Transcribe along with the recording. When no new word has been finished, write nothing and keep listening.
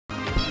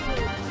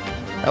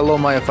Hello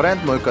my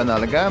friend, my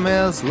kanal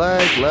Games.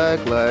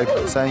 Like.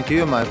 Thank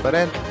you my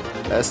friend.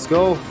 Let's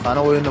go. Qani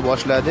o'yinni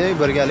boshladik.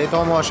 Birgalikda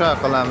tomosha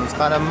qilamiz.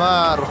 Qani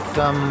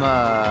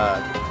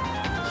marhamat.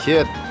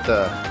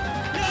 Ketdi.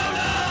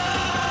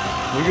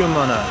 Bugun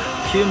mana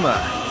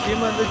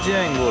kemada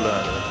jang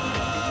bo'ladi.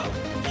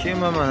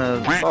 Kema mana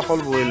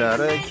sohil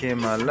bo'ylari,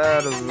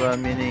 kemalar va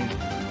mening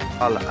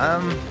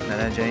qal'am,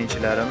 mana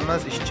jangchilarim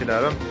emas,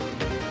 ishchilarim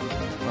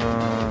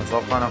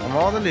sopqana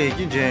qilmoqdi,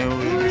 lekin jang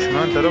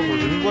dushman taraf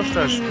hujum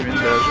boshlashdi. Men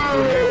даже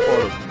ko'rmay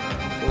qoldim.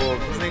 Xo'p,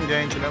 bizning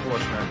jangchilar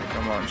boshladi,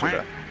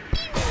 kamonchilar.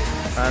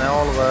 Qani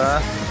olg'a.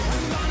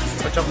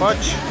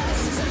 Qoch.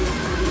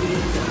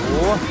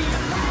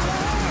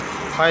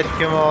 Qaytib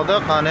kelmoqda,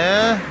 qani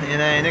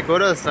enayni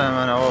ko'rasan,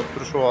 mana olib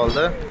turishib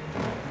oldi.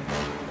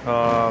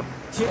 Hop.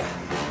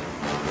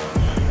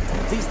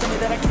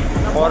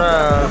 Qora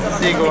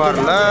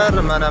sigvarlar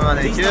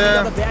maniki.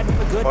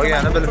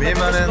 Qolgani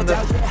bilmayman endi.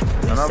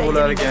 Nima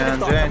bo'lar ekan,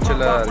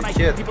 jangchilar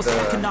ketdi.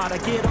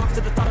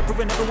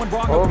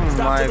 Oh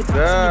my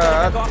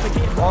god.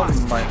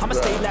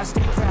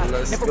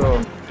 Let's go.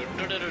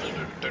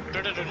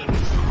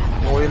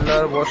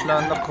 O'yinlar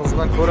boshlandi,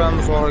 qizg'in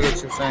ko'ramiz, oraga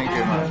chiqsang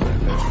kerak.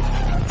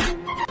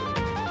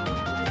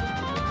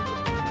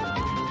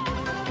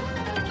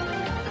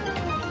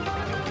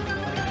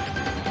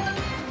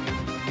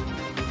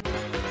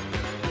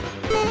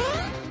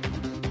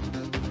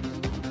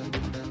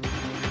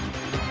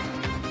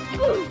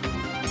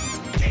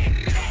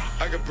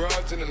 I got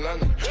broads in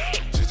Atlanta,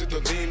 just to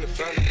lean the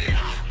family.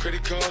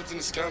 Credit cards in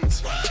the scammers,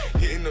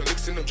 hitting the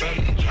licks in the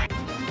van.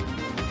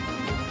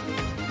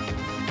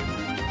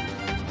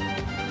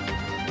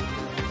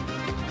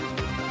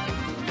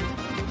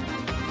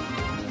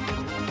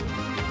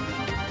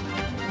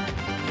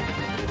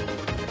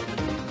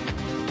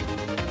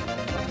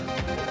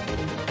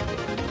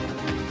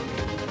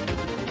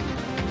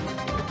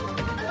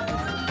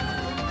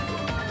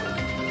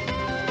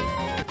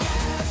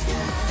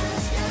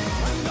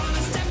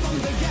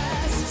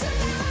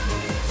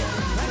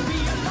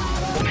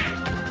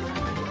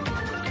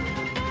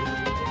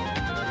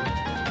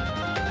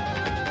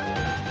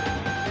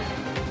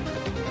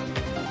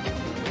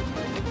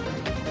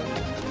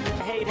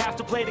 Have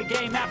to play the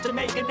game, have to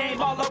make a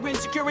name. All our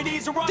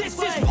insecurities are on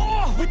display. This is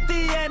war with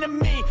the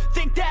enemy.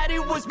 Think that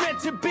it was meant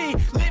to be.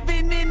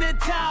 Living in a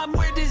time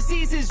where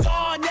disease is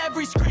on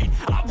every screen.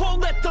 I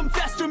won't let them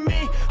fester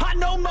me. I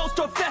know most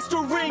are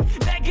festering.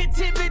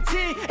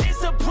 Negativity is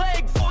a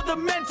plague for the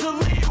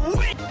mentally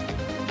weak.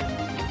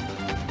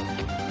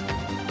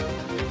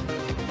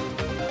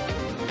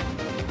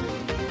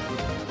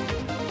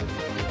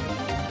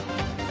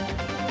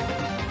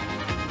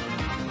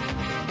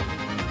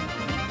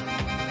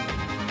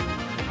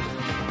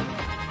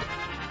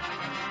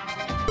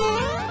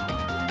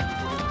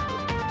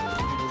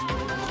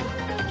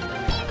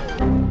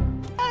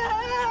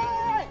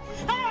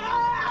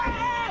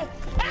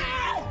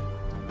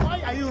 Why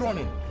are you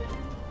running?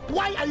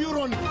 Why are you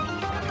running?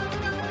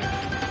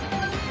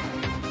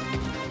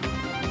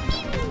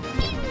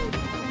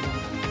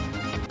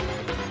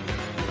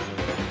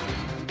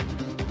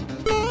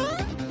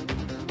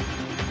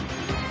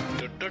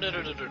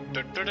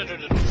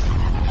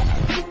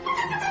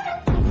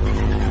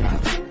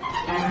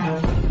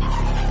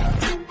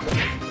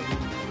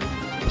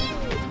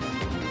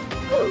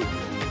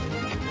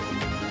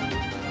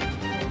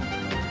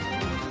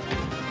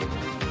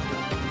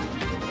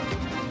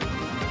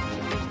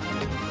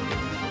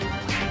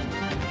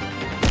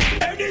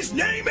 And his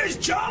name is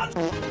John.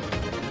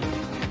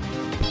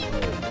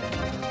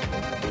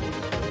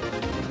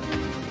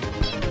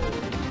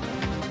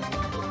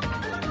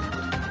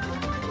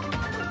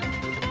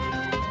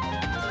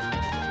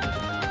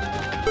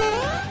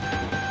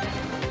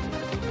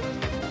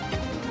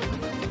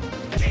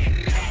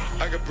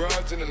 I got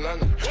broads in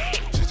Atlanta,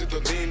 just to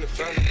lean the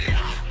family.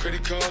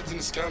 Credit cards in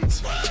the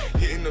scammers,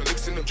 hitting the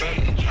licks in the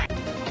van.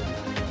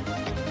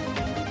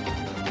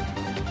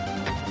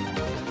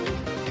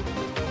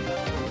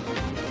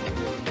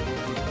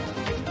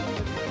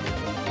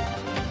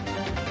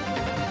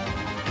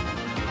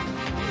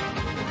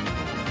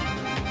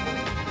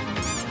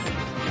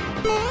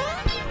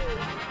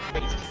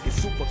 Your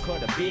super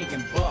cutter, big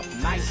and buff,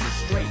 nice and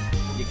straight.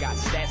 You got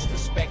stats,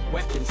 respect,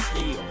 weapon,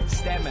 skill,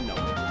 stamina.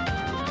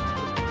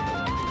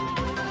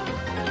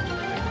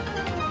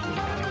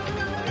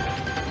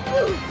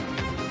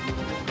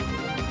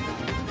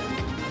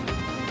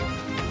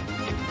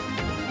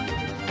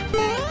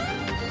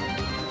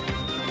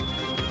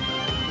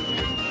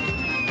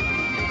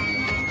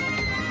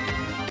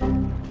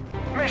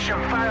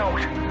 Mission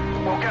failed.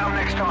 We'll get them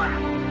next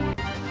time.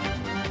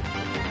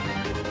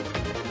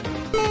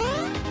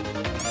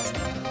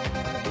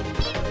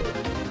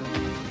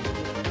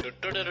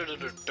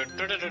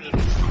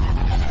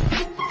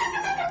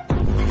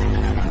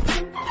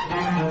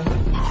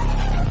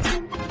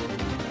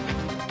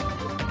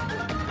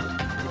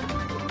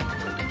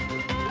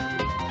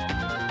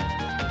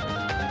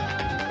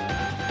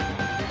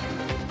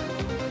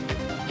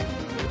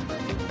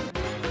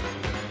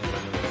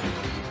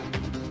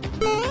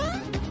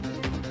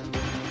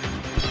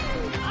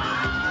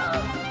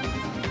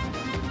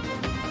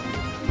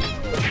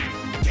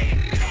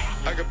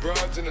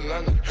 cards in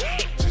Atlanta.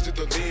 Twisted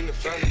the lean in the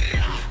family.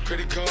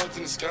 Credit cards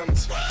and the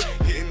scammers.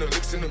 Hitting the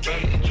licks in the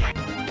van.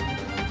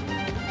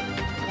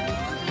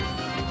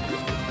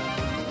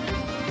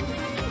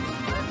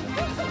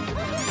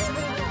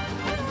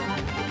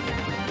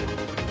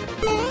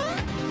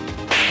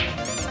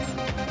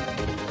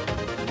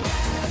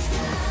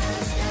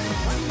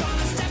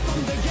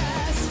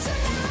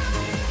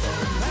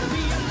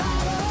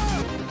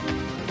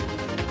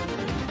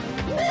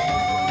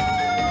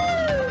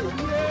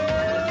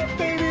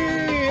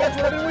 That's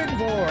what I've been waiting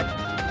for.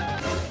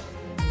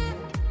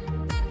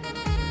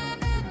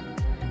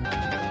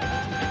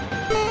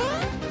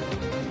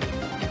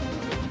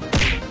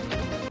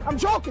 I'm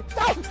joking.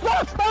 Stop!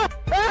 Stop! Stop!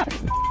 Ah!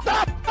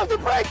 Stop! Stop the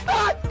brake!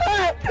 Stop!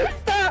 Stop!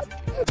 Stop!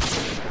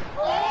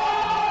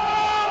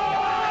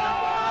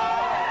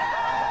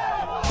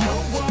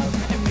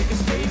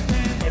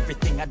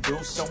 Everything I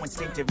do, so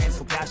instinctive and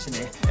so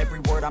passionate. Every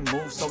word I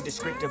move, so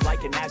descriptive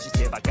like an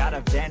adjective. I got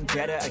a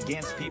vendetta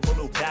against people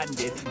who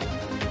patented.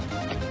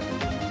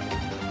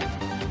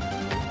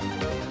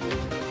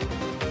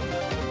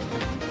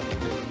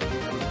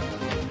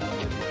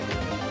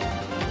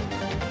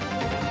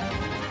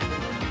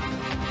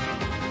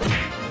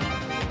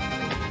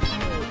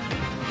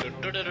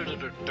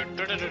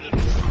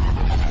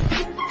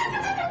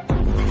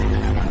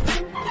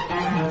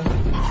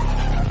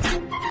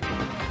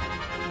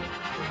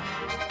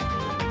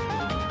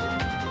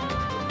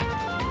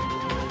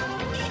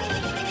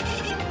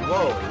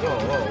 Whoa, whoa,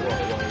 whoa, whoa,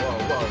 whoa,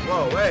 whoa,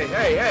 whoa, whoa, hey,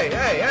 hey, hey,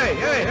 hey, hey,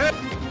 hey, hey!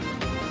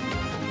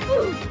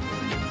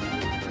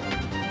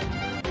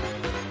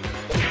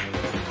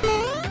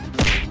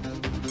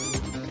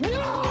 No!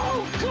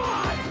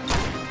 God!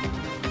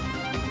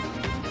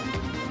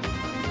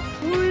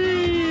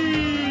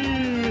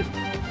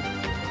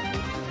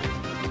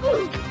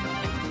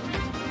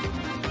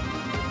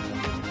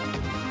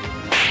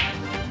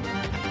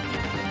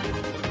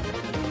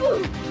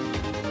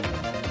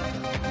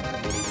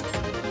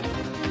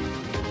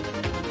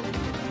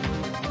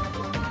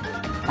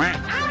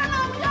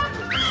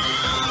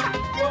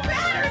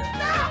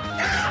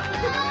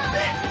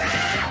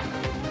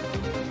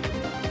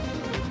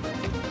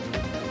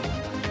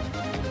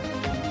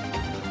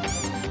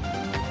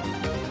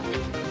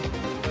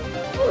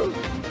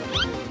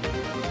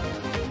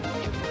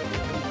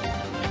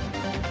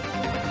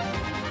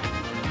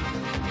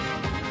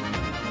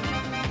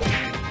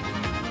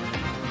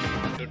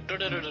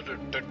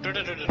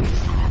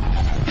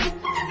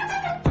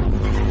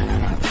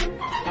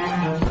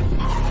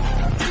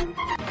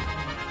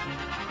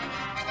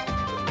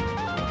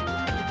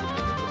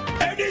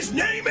 And his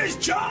name is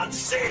John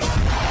C.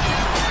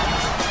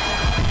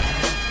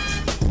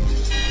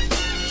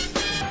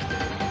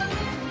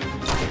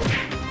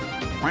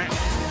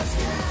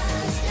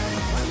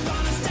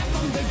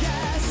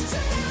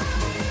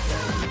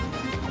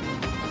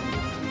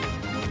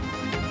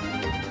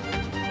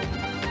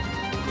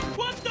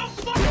 What the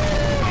fuck?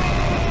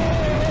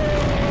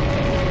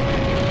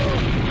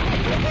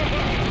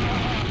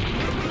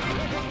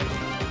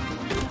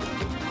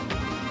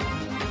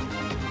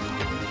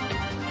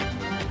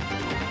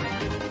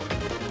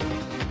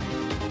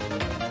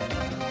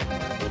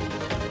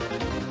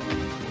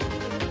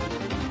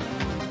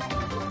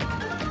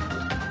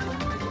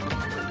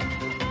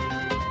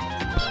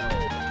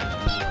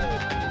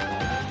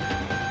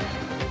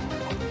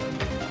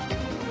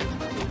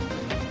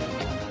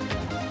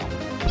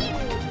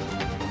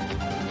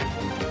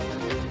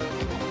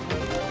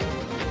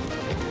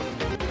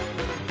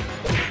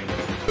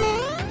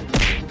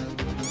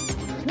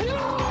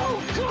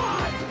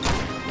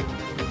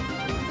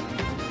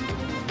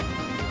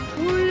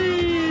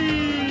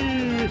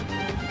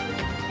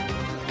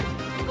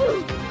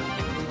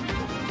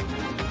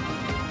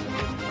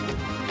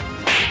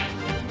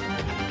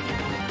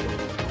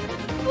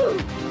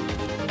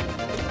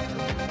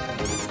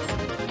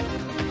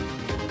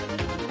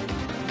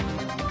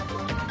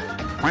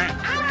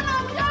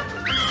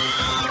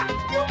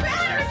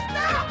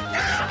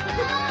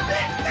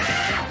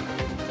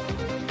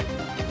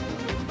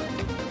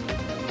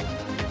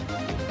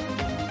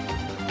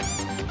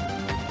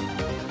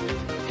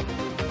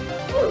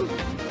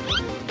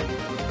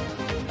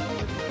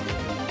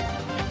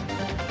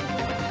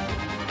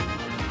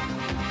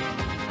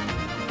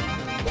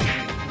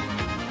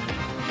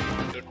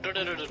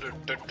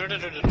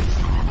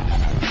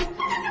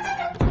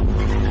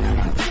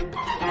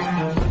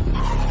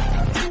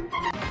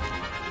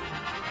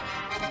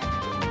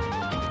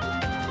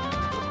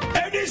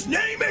 And his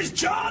name is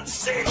John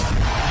C.